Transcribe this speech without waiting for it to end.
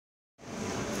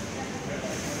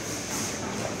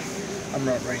I'm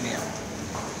not ready now.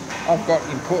 I've got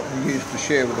important news to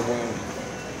share with the world.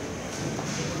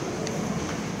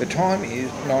 The time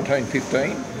is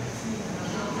 19:15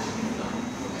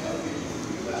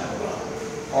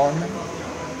 on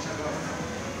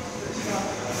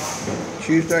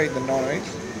Tuesday the 19th.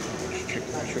 Just check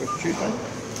to make sure it's Tuesday.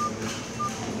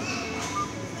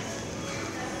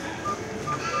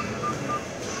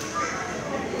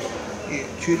 Yeah,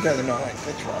 Tuesday the 19th,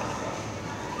 that's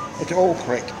right. It's all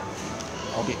correct.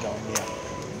 I'll get going now.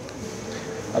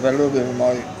 I've had a little bit of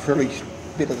my frilly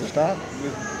bit at the start.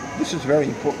 This is very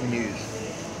important news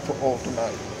for all to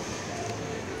know.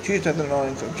 Tuesday the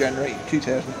 9th of January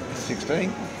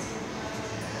 2016.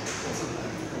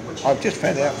 I've just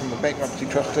found out from the bankruptcy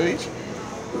trustees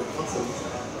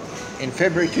in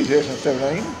February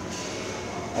 2017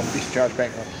 I'm discharged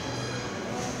bankrupt.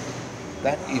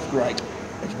 That is great.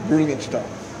 It's brilliant stuff.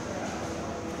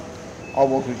 I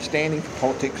will be standing for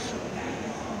politics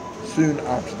soon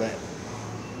after that.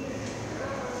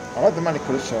 I'll have the money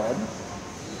put aside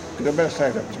because I better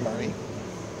save up some money,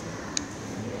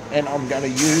 and I'm going to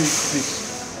use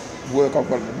this work I've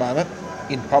got at the moment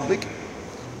in public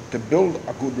to build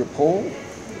a good rapport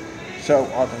so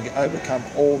I can overcome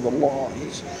all the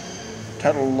lies,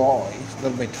 total lies that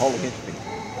have been told against me.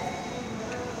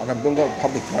 I can build a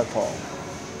public profile.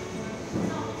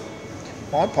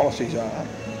 My policies are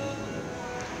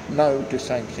no to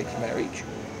same-sex marriage,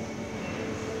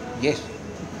 yes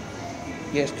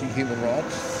to human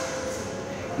rights,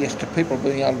 yes to people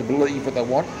being able to believe what they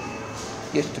want,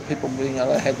 yes to people being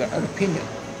able to have their own opinion.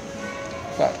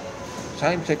 But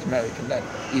same-sex marriage and that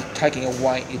is taking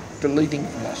away, is deleting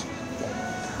from us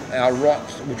our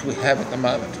rights which we have at the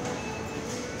moment.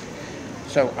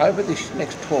 So over this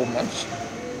next 12 months,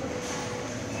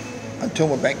 until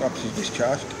my bankruptcy is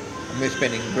discharged, I'm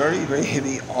spending very, very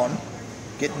heavy on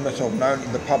getting myself known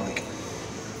in the public.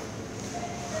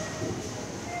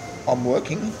 I'm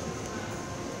working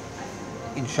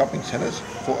in shopping centres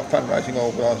for a fundraising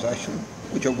organisation,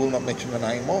 which I will not mention the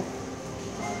name of.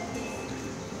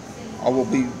 I will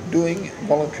be doing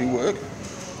voluntary work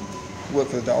for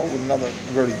the dole with another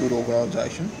very good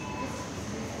organisation,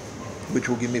 which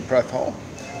will give me a profile,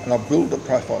 and I'll build a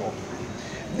profile.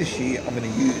 This year I'm going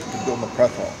to use to build my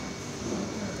profile.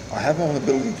 I have all the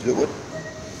ability to do it.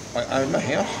 I own my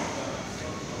house.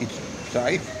 It's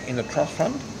safe in a trust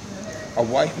fund,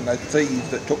 away from those thieves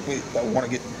that want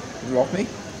to get off me.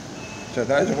 So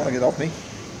those that want to get off me,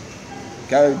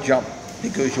 go jump,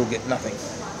 because you'll get nothing.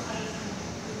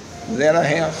 Without a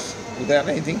house, without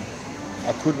anything,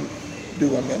 I couldn't do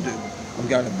what I'm going to do. I'm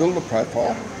going to build a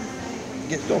profile,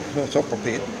 get myself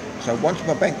prepared. So once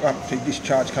my bankruptcy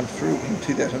discharge comes through in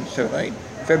 2017,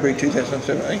 February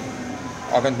 2017,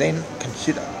 I can then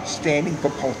consider standing for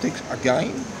politics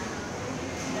again,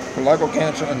 for local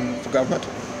council and for government,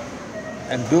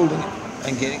 and building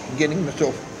and getting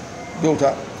myself built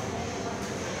up.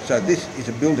 So this is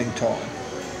a building time.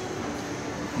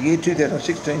 The year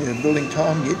 2016 is a building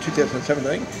time. Year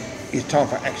 2017 is time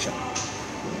for action.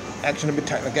 Action to be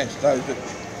taken against those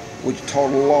which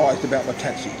told lies about my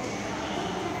taxi.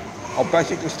 I'll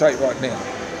basically state right now,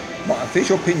 my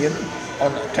official opinion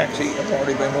on taxi has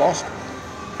already been lost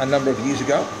a number of years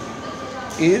ago,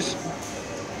 is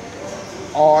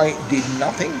I did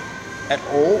nothing at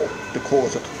all to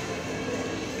cause it.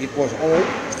 It was all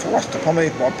thrust upon me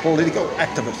by political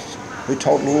activists who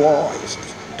told lies,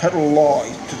 total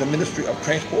lies to the Ministry of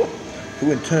Transport,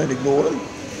 who in turn ignored them.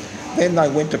 Then they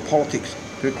went to politics,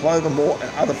 to Clover Moore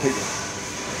and other people.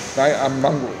 They are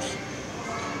mongrels.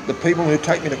 The people who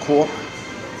take me to court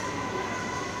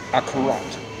are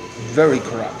corrupt, very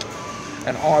corrupt,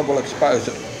 and I will expose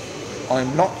it.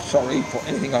 I'm not sorry for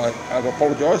anything I've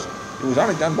apologised. It was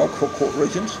only done for court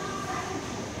reasons,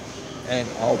 and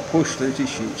I'll push these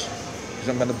issues because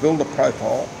I'm going to build a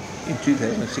profile in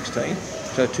 2016.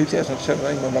 So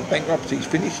 2017, when my bankruptcy is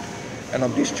finished and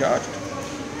I'm discharged,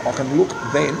 I can look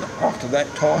then, after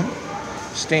that time,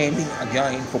 standing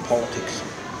again for politics.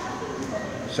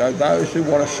 So those who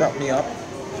want to shut me up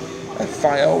have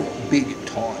failed big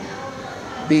time.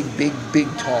 Big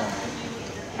time.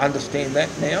 Understand that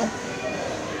now?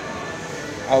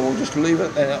 I will just leave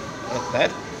it at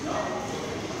that,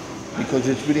 because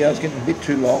this video is getting a bit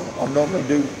too long. I'm not going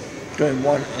to do doing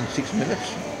 1 and 6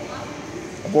 minutes.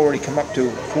 I've already come up to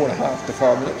 4.5 to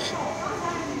 5 minutes.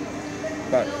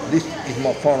 But this is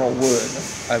my final word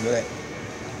over that.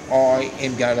 I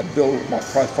am going to build my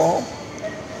profile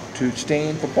to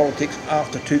stand for politics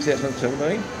after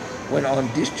 2017, when I'm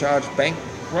discharged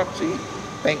bankrupt,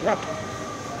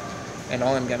 and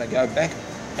I'm going to go back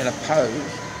and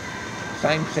oppose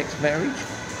same-sex marriage,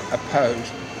 oppose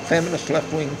feminist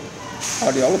left-wing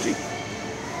ideology,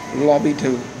 lobby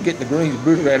to get the Greens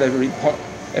booted out of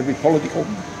every political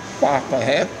path they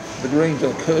have. The Greens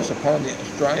are a curse upon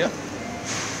Australia.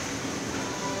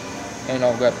 And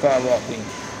I'll go far right-wing.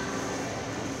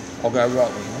 I'll go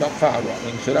right-wing, not far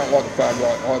right-wing, so I don't like the far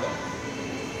right either.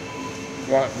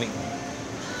 Right-wing.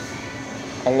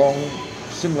 Along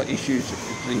similar issues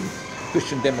with the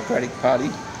Christian Democratic Party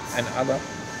and other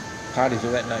parties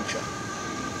of that nature.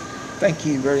 Thank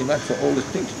you very much for all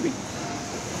listening to me.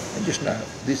 And just know,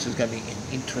 this is going to be an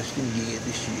interesting year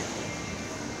this year.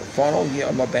 The final year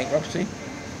of my bankruptcy,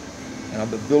 and I'll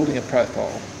be building a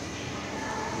profile.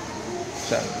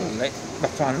 So let the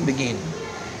fun begin.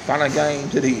 Fun and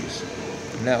games it is.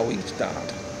 Now we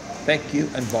start. Thank you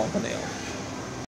and bye for now.